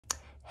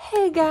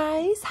Hey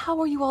guys,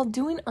 how are you all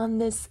doing on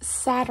this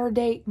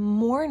Saturday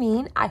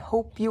morning? I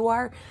hope you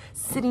are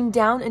sitting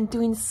down and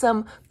doing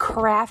some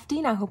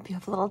crafting. I hope you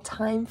have a little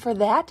time for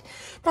that.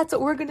 That's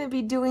what we're going to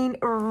be doing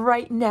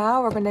right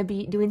now. We're going to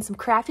be doing some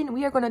crafting.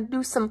 We are going to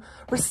do some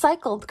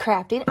recycled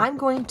crafting. I'm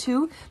going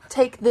to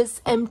take this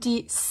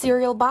empty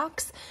cereal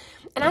box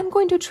and I'm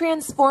going to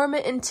transform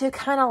it into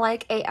kind of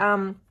like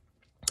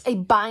a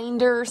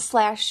binder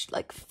slash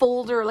like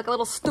folder, like a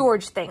little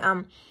storage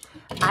thing.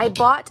 I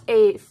bought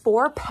a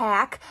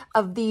 4-pack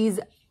of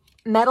these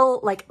metal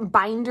like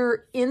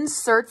binder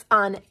inserts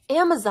on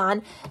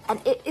Amazon,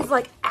 and it is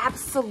like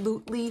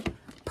absolutely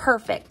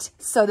perfect.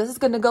 So this is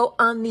going to go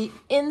on the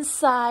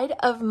inside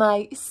of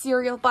my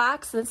cereal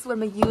box. This is what I'm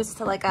going to use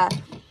to like I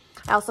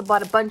also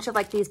bought a bunch of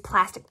like these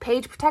plastic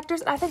page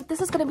protectors, and I think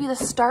this is going to be the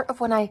start of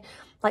when I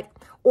like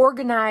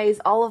organize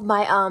all of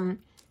my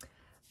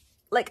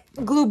like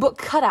glue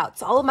book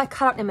cutouts, all of my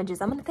cutout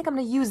images. I'm going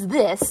to use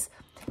this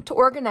to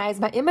organize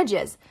my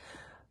images.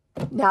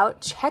 Now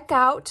check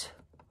out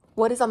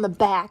what is on the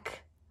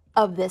back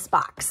of this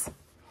box.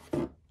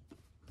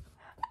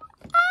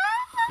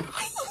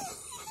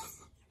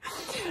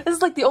 This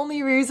is like the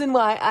only reason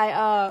why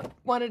I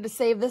wanted to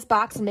save this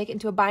box and make it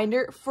into a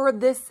binder for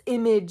this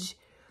image.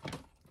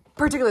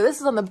 Particularly, this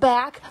is on the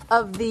back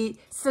of the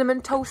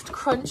Cinnamon Toast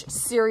Crunch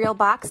cereal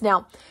box.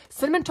 Now,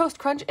 Cinnamon Toast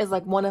Crunch is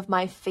like one of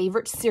my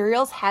favorite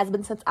cereals, has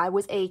been since I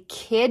was a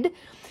kid.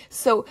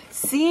 So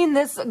seeing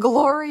this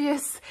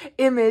glorious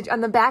image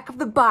on the back of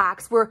the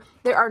box where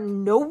there are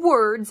no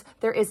words,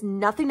 there is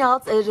nothing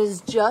else, it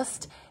is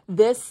just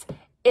this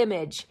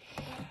image.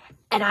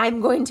 And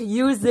I'm going to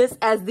use this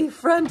as the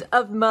front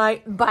of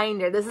my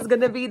binder. This is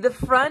going to be the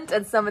front,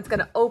 and so it's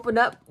going to open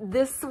up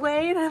this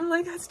way. And I'm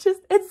like,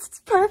 it's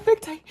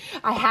perfect.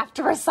 I have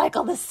to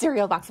recycle this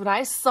cereal box. When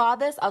I saw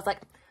this, I was like,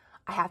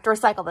 I have to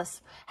recycle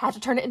this. I have to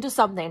turn it into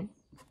something.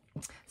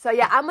 So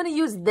yeah, I'm going to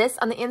use this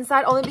on the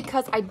inside only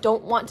because I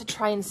don't want to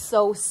try and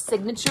sew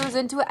signatures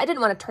into it. I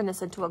didn't want to turn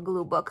this into a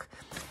glue book.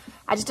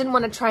 I just didn't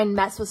want to try and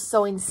mess with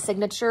sewing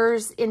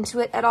signatures into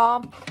it at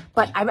all.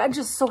 But I'm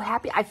just so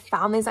happy I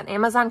found these on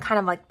Amazon kind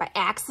of like by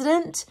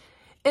accident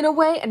in a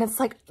way. And it's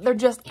like, they're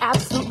just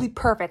absolutely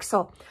perfect.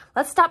 So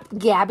let's stop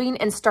gabbing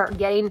and start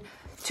getting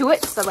to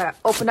it. So I'm going to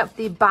open up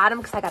the bottom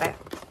because I got to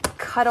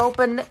cut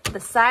open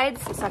the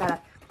sides. So I got to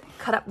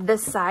cut up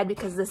this side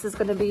because this is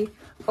going to be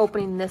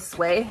opening this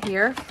way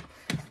here.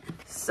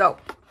 So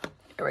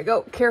here we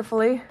go.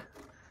 Carefully.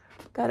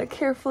 Got to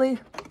carefully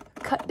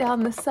cut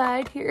down the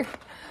side here.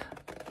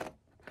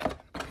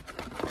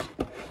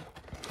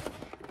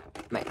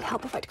 Might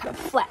help if I kind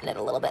of flatten it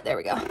a little bit. There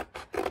we go.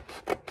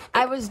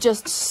 I was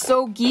just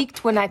so geeked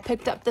when I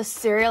picked up this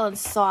cereal and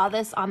saw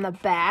this on the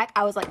back.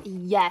 I was like,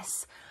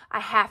 yes, I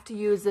have to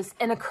use this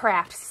in a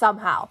craft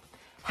somehow.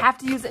 Have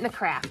to use it in a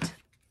craft.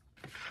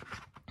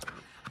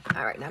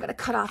 All right, now I'm gonna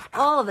cut off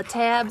all of the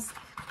tabs.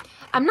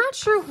 I'm not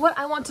sure what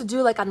I want to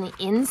do like on the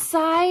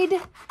inside.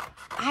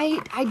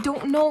 I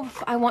don't know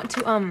if I want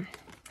to,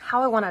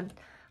 how I want to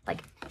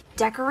like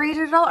decorate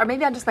it all, or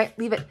maybe I just might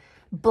leave it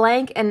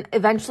blank and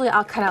eventually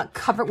I'll kind of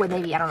cover it with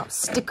maybe, I don't know,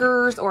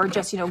 stickers or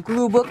just, you know,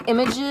 glue book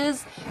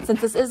images,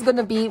 since this is going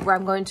to be where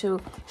I'm going to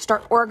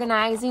start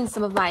organizing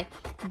some of my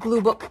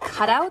glue book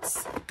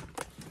cutouts.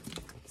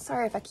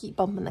 Sorry if I keep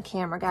bumping the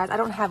camera, guys. I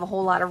don't have a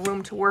whole lot of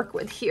room to work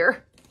with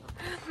here.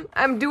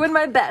 I'm doing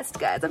my best,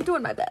 guys. I'm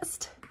doing my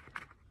best.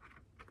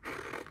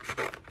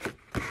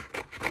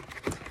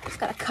 Just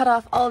got to cut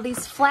off all of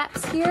these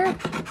flaps here.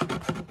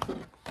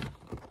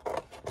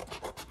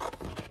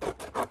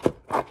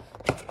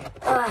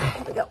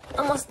 Here we go.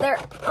 Almost there.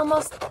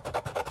 Almost.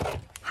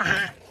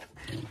 Ha.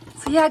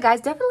 So yeah, guys,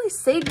 definitely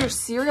save your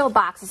cereal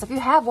boxes. If you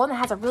have one that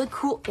has a really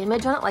cool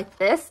image on it like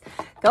this,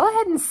 go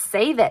ahead and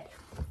save it.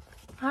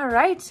 All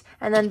right.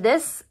 And then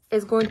this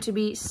is going to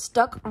be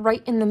stuck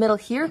right in the middle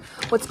here.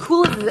 What's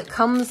cool is it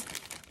comes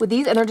with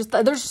these, and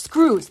they're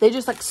screws. They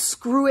just like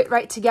screw it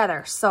right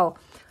together. So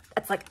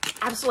that's like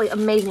absolutely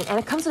amazing. And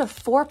it comes in a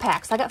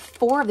 4-pack. So I got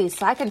 4 of these.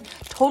 So I can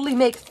totally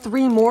make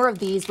 3 more of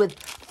these with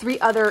 3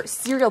 other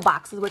cereal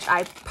boxes, which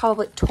I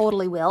probably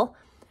totally will.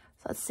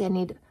 So let's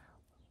see,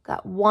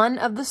 got 1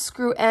 of the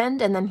screw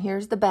end, and then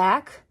here's the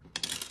back.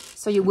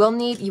 So you will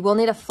need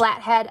a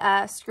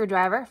flathead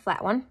screwdriver,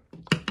 flat one.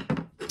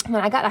 And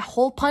then I got a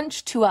hole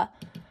punch to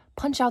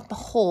punch out the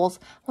holes.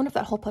 I wonder if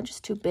that hole punch is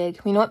too big.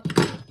 You know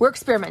what? We're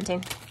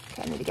experimenting.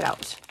 Okay, I need to get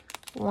out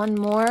 1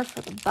 more for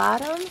the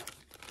bottom.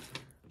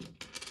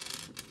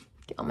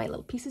 Get all my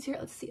little pieces here.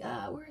 Let's see,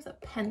 where's a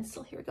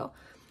pencil? Here we go.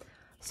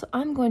 So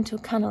I'm going to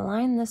kind of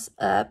line this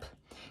up.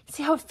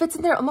 See how it fits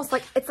in there? Almost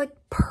like, it's like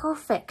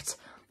perfect.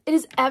 It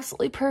is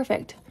absolutely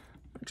perfect.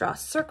 Draw a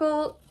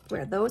circle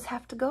where those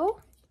have to go.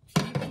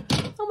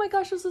 Oh my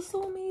gosh, this is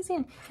so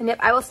amazing. And yep,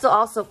 I will still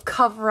also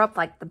cover up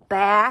like the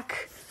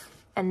back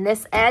and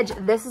this edge.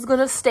 This is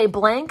gonna stay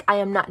blank. I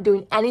am not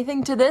doing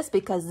anything to this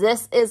because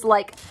this is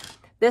like,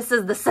 this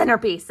is the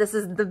centerpiece. This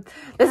is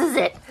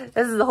it.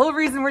 This is the whole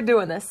reason we're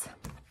doing this.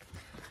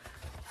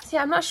 See,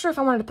 I'm not sure if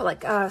I wanted to put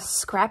like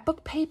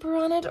scrapbook paper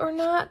on it or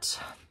not.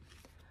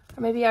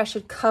 Or maybe I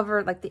should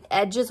cover like the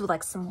edges with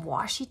like some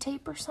washi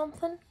tape or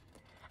something.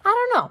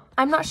 I don't know.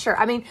 I'm not sure.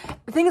 I mean,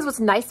 the thing is, what's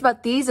nice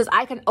about these is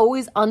I can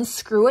always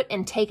unscrew it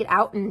and take it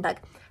out and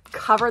like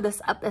cover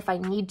this up if I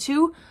need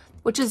to,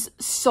 which is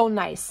so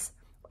nice.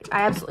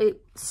 I absolutely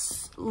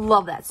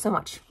love that so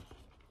much.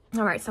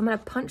 All right, so I'm going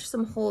to punch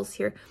some holes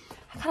here.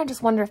 I kind of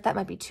just wonder if that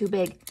might be too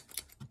big.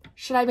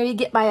 Should I maybe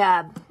get my,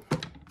 I'm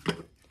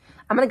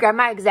going to grab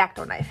my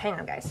X-Acto knife. Hang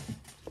on, guys.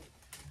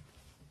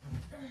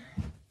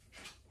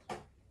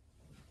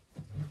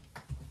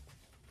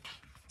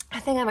 I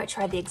think I might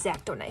try the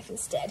X-Acto knife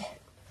instead.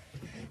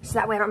 So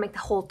that way I don't make the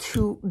hole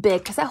too big,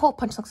 because that hole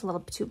punch looks a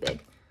little bit too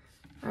big.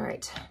 All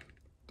right,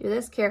 do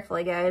this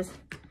carefully, guys.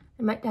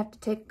 I might have to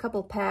take a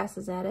couple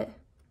passes at it,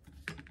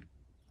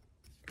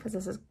 because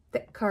this is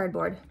thick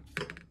cardboard.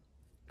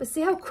 But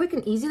see how quick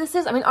and easy this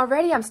is? I mean,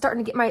 already I'm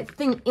starting to get my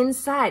thing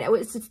inside.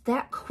 It's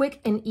that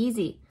quick and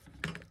easy.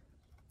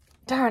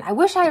 Darn, I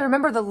wish I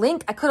remember the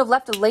link. I could have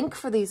left a link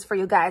for these for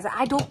you guys.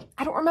 I don't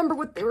remember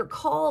what they were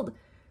called.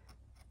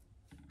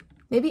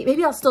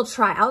 Maybe I'll still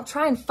try. I'll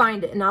try and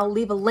find it, and I'll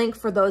leave a link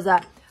for those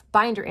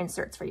binder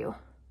inserts for you.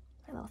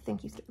 My little thing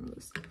keeps getting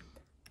loose.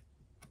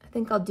 I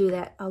think I'll do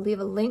that. I'll leave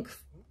a link.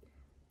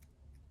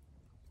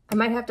 I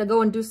might have to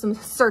go and do some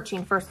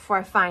searching first before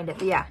I find it,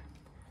 but yeah.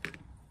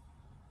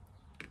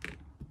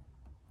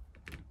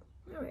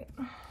 All right.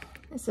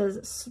 This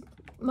is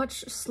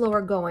much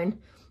slower going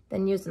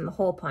than using the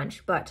hole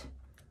punch, but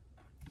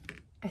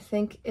I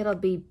think it'll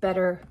be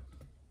better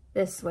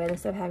this way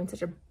instead of having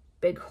such a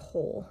big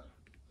hole.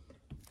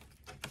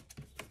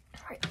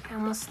 All right,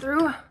 almost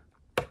through.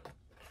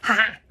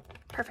 Ha!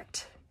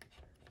 Perfect.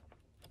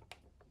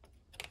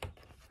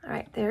 All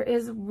right, there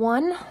is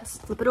one. Let's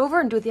flip it over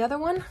and do the other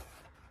one.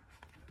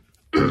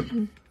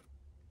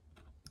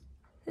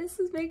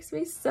 Makes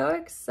me so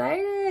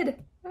excited.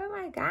 Oh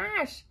my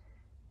gosh.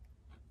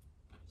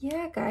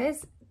 Yeah,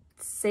 guys,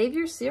 save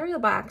your cereal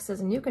boxes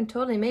and you can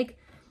totally make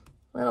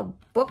little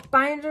book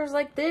binders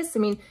like this. I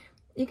mean,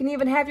 you can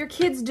even have your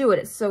kids do it.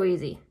 It's so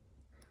easy.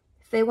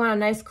 If they want a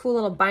nice, cool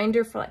little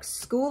binder for like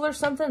school or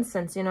something,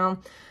 since, you know,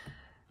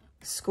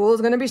 school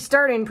is going to be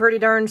starting pretty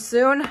darn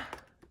soon.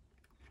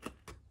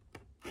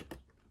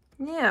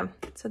 Yeah,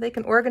 so they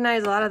can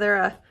organize a lot of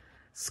their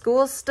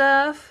school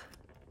stuff.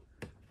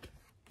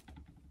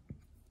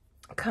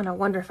 I kind of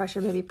wonder if I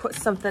should maybe put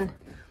something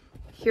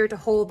here to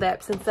hold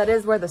that, since that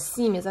is where the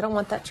seam is. I don't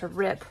want that to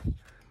rip.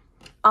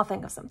 I'll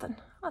think of something.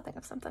 I'll think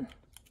of something.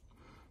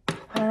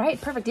 All right,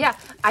 perfect. Yeah,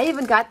 I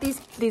even got these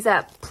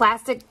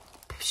plastic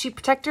sheet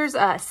protectors,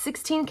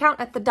 16 count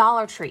at the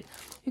Dollar Tree.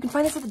 You can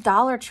find this at the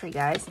Dollar Tree,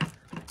 guys.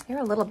 They're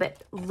a little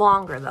bit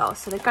longer though,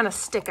 so they're gonna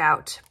stick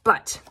out,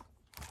 but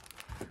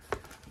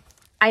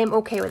I am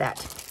okay with that.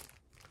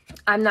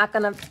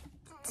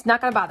 It's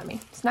not gonna bother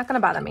me. It's not gonna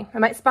bother me. It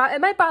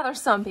might bother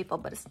some people,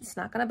 but it's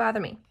not gonna bother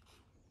me.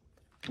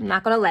 I'm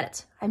not gonna let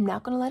it. I'm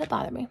not gonna let it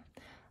bother me.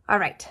 All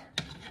right,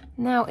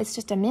 now it's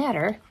just a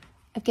matter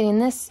of getting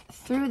this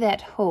through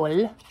that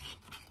hole,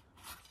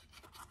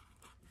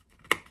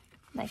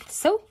 like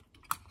so,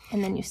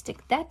 and then you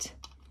stick that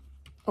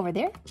over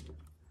there,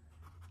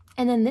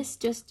 and then this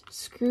just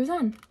screws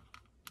on.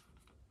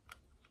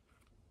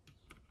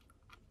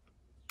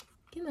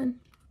 Come on.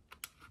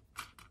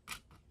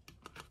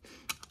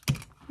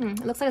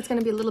 It looks like it's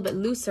gonna be a little bit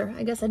looser.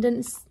 I guess I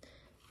didn't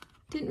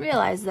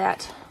realize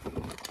that.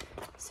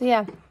 So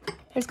yeah,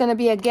 there's gonna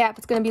be a gap.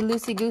 It's gonna be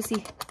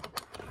loosey-goosey.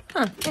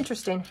 Huh,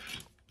 interesting.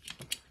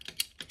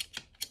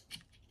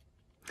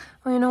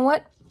 Well, you know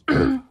what?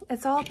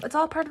 It's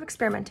all part of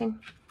experimenting.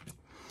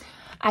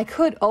 I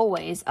could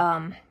always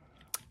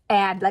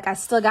add, like I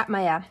still got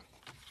my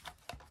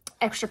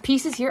extra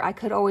pieces here. I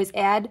could always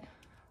add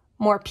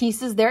more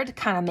pieces there to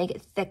kind of make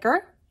it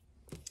thicker.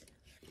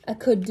 I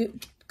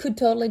could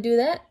totally do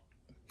that.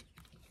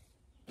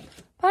 I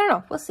don't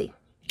know, we'll see.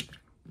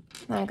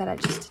 Now I gotta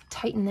just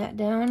tighten that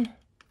down.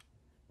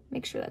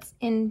 Make sure that's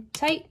in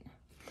tight.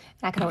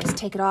 And I can always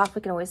take it off.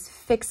 We can always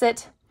fix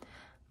it.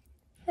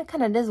 That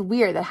kind of is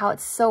weird that how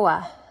it's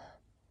so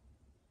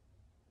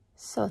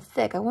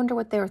thick. I wonder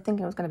what they were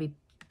thinking it was gonna be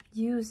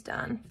used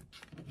on.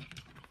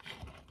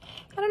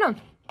 I don't know.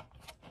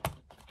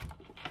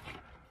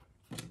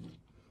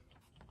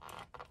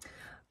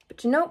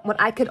 But you know, what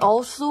I could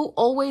also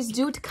always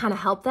do to kind of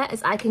help that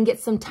is I can get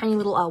some tiny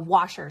little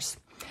washers.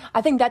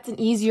 I think that's an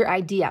easier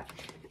idea,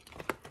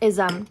 is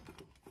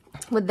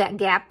with that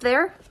gap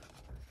there.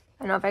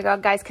 I don't know if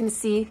you guys can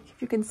see,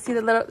 if you can see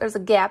there's a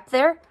gap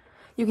there.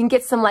 You can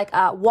get some like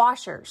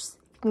washers.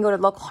 You can go to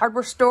the local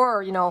hardware store,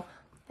 or, you know,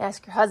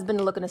 ask your husband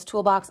to look in his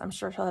toolbox. I'm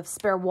sure he'll have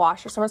spare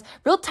washers somewhere.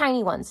 Real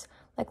tiny ones,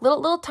 like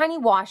little tiny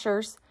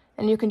washers,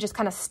 and you can just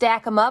kind of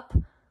stack them up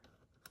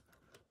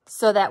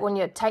so that when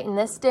you tighten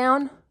this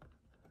down,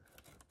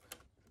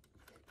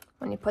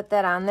 when you put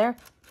that on there,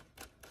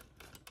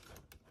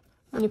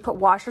 when you put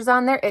washers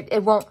on there,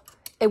 it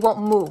won't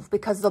move,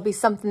 because there'll be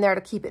something there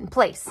to keep it in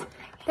place.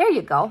 There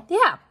you go.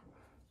 Yeah.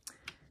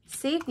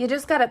 See, you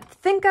just gotta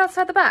think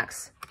outside the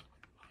box.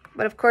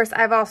 But of course,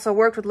 I've also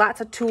worked with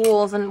lots of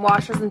tools and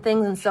washers and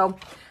things, and so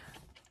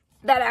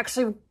that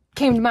actually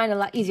came to mind a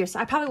lot easier. So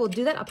I probably will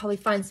do that. I'll probably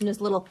find some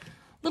just little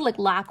like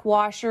lock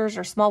washers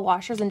or small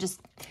washers and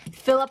just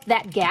fill up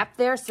that gap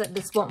there so that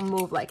this won't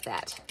move like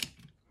that.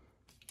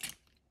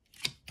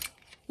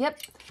 Yep.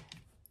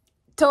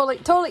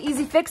 Totally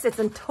easy fix. It's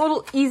a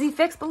total easy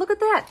fix, but look at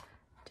that.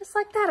 Just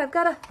like that, I've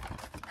got a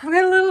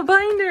little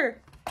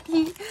binder.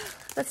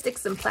 Let's stick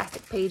some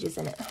plastic pages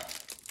in it.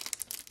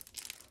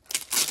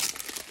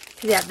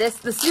 Yeah,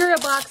 the cereal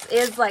box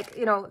is like,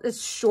 you know,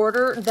 it's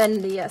shorter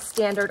than the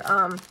standard,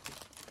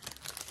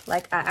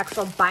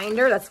 actual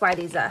binder. That's why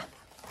these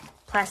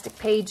plastic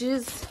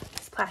pages,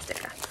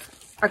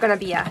 are gonna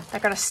be, they're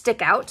gonna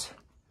stick out.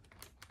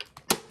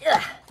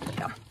 Ugh, there we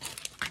go.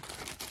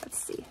 Let's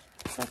see.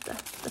 So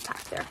that's the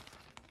top there.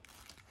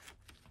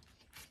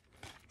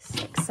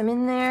 Stick some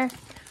in there.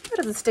 It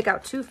doesn't stick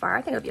out too far.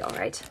 I think it'll be all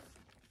right.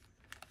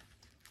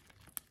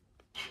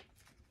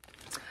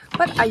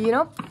 But you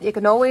know, what you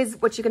can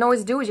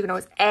always do is you can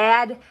always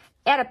add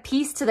a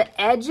piece to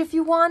the edge if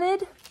you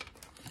wanted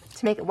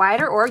to make it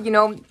wider. Or, you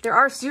know, there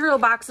are cereal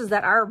boxes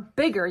that are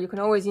bigger. You can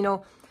always, you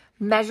know,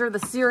 measure the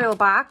cereal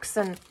box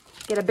and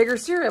get a bigger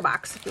cereal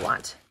box if you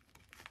want.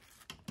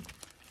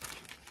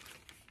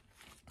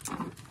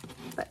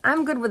 But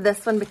I'm good with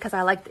this one because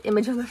I like the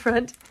image on the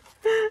front.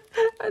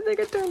 I think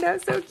it turned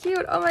out so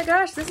cute. Oh my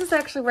gosh, this is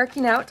actually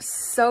working out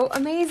so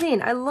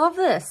amazing. I love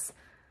this.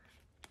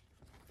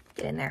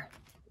 Get in there.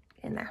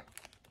 In there.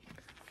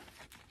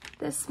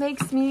 This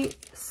makes me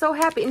so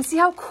happy. And see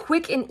how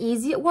quick and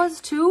easy it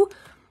was too?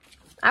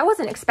 I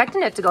wasn't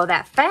expecting it to go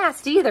that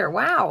fast either.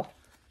 Wow.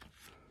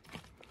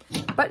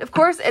 But of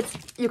course,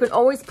 you can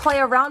always play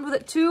around with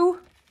it too.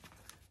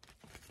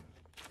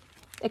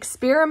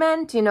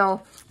 Experiment, you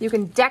know, you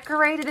can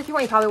decorate it if you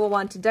want. You probably will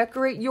want to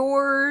decorate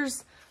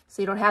yours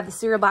so you don't have the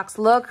cereal box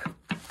look.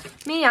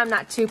 Me, I'm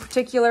not too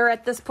particular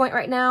at this point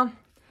right now.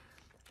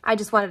 I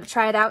just wanted to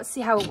try it out,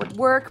 see how it would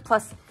work.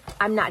 Plus,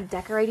 I'm not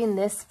decorating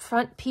this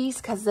front piece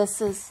because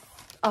this is,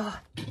 oh,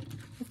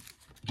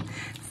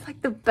 it's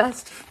like the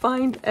best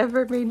find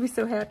ever. It made me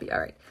so happy. All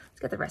right, let's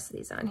get the rest of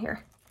these on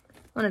here.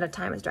 One at a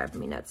time is driving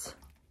me nuts.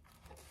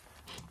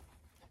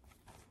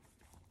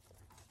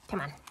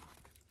 Come on.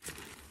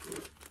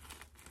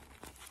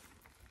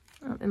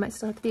 Oh, it might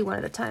still have to be one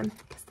at a time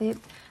because they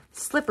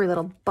slippery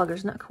little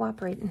buggers not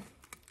cooperating.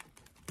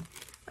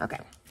 Okay.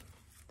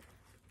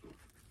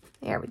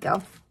 There we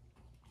go.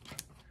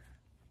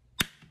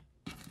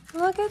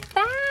 Look at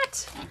that.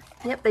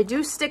 Yep, they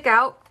do stick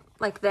out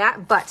like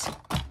that, but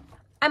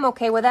I'm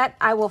okay with that.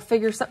 I will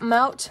figure something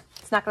out.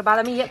 It's not gonna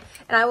bother me yet.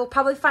 And I will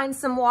probably find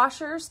some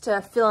washers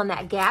to fill in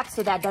that gap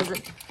so that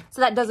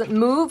doesn't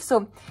move.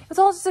 So it's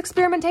all just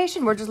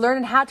experimentation. We're just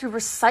learning how to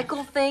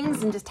recycle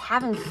things and just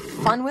having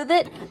fun with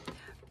it.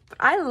 But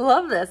I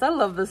love this. I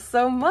love this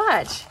so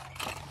much.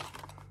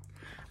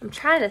 I'm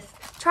trying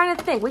to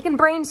think. We can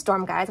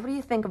brainstorm, guys. What do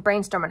you think of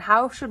brainstorming?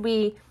 How should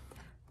we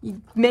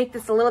make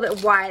this a little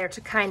bit wider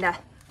to kind of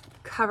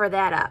cover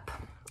that up?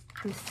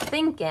 I'm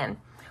thinking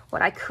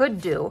what I could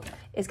do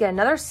is get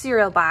another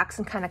cereal box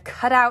and kind of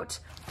cut out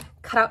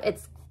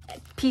its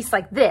piece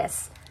like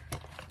this.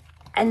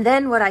 And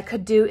then what I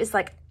could do is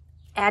like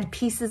add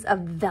pieces of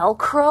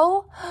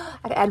Velcro.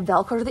 I could add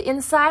Velcro to the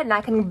inside and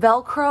I can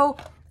Velcro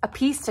a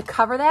piece to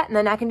cover that, and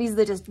then I can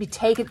easily just be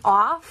taken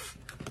off.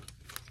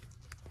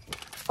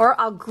 Or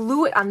I'll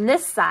glue it on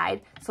this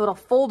side so it'll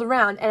fold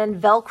around and then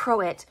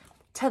Velcro it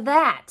to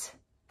that.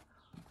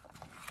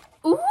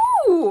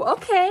 Ooh,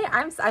 okay.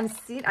 I'm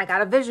seeing, I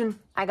got a vision.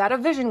 I got a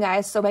vision,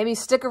 guys. So maybe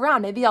stick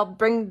around. Maybe I'll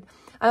bring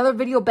another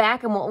video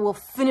back and we'll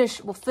finish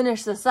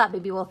this up.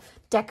 Maybe we'll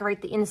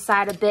decorate the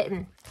inside a bit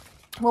and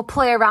we'll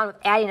play around with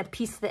adding a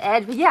piece to the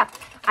edge. But yeah,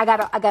 I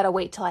gotta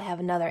wait till I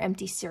have another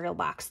empty cereal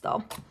box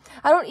though.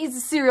 I don't eat the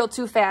cereal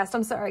too fast.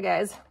 I'm sorry,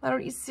 guys. I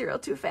don't eat cereal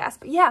too fast.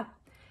 But yeah,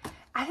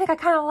 I think I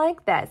kind of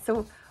like that.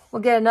 So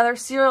we'll get another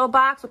cereal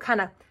box. We'll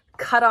kind of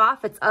cut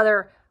off its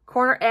other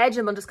corner edge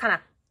and we'll just kind of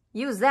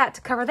use that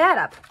to cover that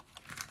up.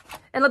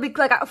 And it'll be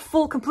like a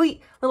full,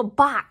 complete little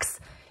box.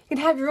 You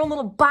can have your own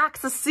little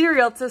box of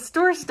cereal to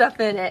store stuff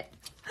in it.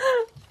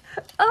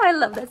 Oh, I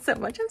love that so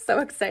much. I'm so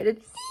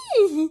excited.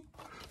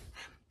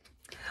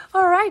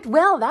 All right,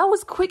 well, that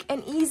was quick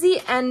and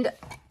easy and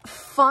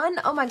fun.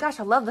 Oh my gosh,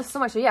 I love this so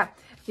much. So yeah,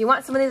 if you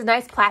want some of these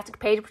nice plastic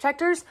page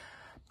protectors,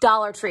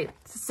 Dollar Tree.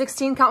 It's a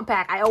 16 count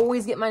pack. I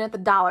always get mine at the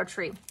Dollar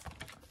Tree.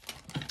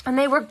 And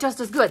they work just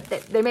as good.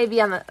 They may be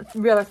on the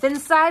rather thin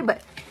side,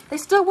 but they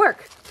still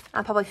work.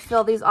 I'll probably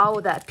fill these all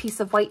with a piece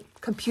of white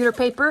computer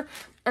paper,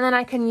 and then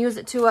I can use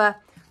it to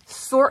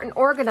sort and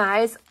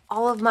organize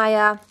all of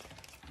my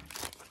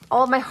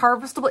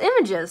harvestable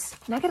images.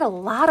 And I get a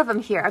lot of them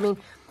here. I mean,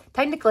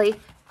 technically,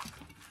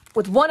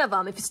 with one of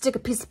them, if you stick a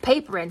piece of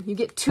paper in, you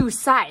get two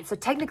sides. So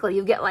technically,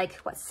 you get like,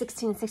 what,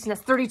 16,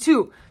 that's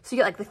 32. So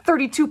you get like the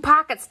 32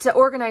 pockets to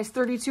organize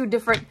 32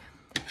 different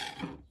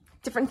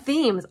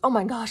themes. Oh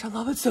my gosh, I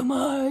love it so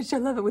much. I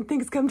love it when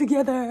things come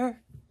together.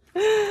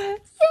 Yay!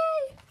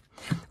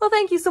 Well,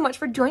 thank you so much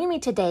for joining me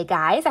today,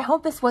 guys. I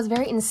hope this was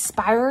very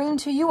inspiring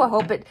to you. I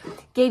hope it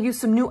gave you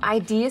some new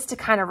ideas to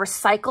kind of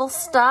recycle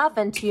stuff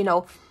and to, you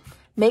know,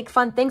 make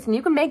fun things. And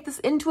you can make this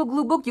into a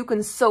glue book. You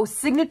can sew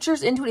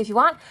signatures into it if you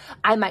want.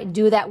 I might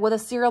do that with a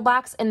cereal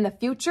box in the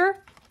future,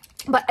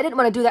 but I didn't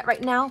want to do that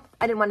right now.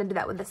 I didn't want to do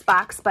that with this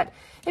box, but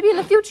maybe in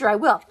the future I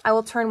will. I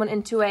will turn one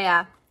into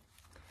a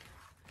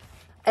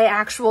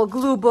actual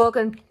glue book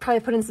and probably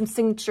put in some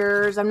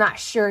signatures. I'm not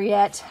sure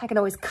yet. I can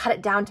always cut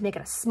it down to make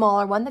it a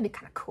smaller one. That'd be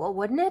kind of cool,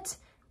 wouldn't it?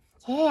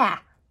 Yeah.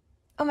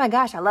 Oh my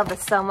gosh, I love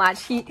this so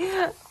much.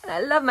 I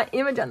love my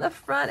image on the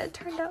front. It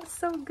turned out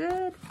so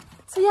good.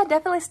 So yeah,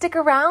 definitely stick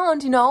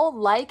around, you know,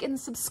 like and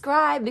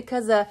subscribe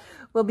because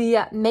we'll be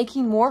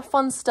making more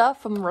fun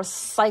stuff from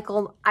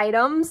recycled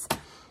items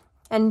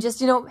and just,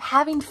 you know,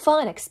 having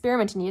fun,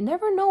 experimenting. You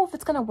never know if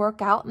it's going to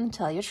work out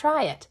until you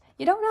try it.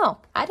 You don't know.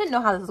 I didn't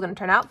know how this was going to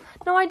turn out.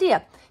 No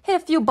idea. Hit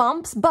a few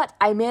bumps, but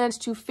I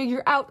managed to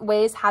figure out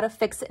ways how to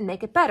fix it and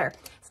make it better.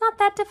 It's not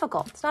that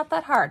difficult. It's not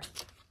that hard.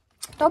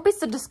 Don't be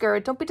so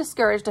discouraged. Don't be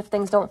discouraged if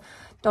things don't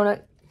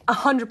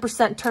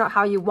 100% turn out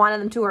how you wanted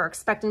them to or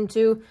expect them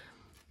to.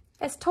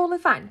 It's totally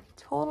fine.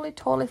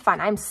 Totally fine.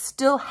 I'm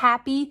still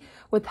happy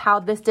with how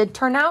this did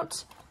turn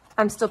out.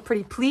 I'm still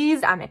pretty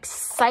pleased. I'm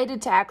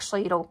excited to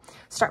actually, you know,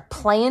 start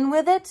playing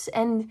with it.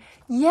 And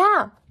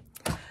yeah.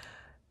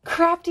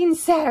 Crafting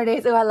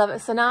Saturdays. Oh, I love it.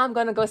 So now I'm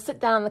going to go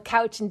sit down on the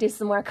couch and do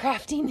some more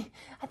crafting.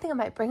 I think I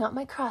might bring out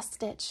my cross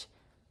stitch.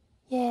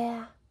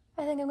 Yeah,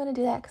 I think I'm going to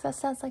do that because that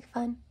sounds like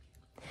fun.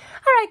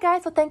 All right,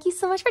 guys. Well, thank you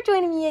so much for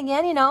joining me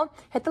again. You know,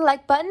 hit the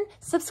like button,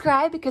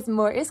 subscribe because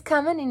more is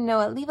coming. And, you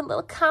know, leave a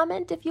little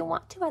comment if you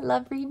want to. I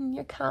love reading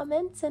your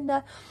comments. And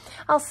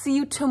I'll see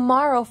you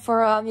tomorrow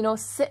for, you know,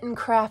 sit and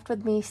craft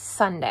with me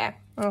Sunday.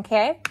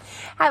 Okay?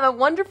 Have a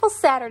wonderful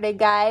Saturday,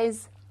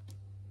 guys.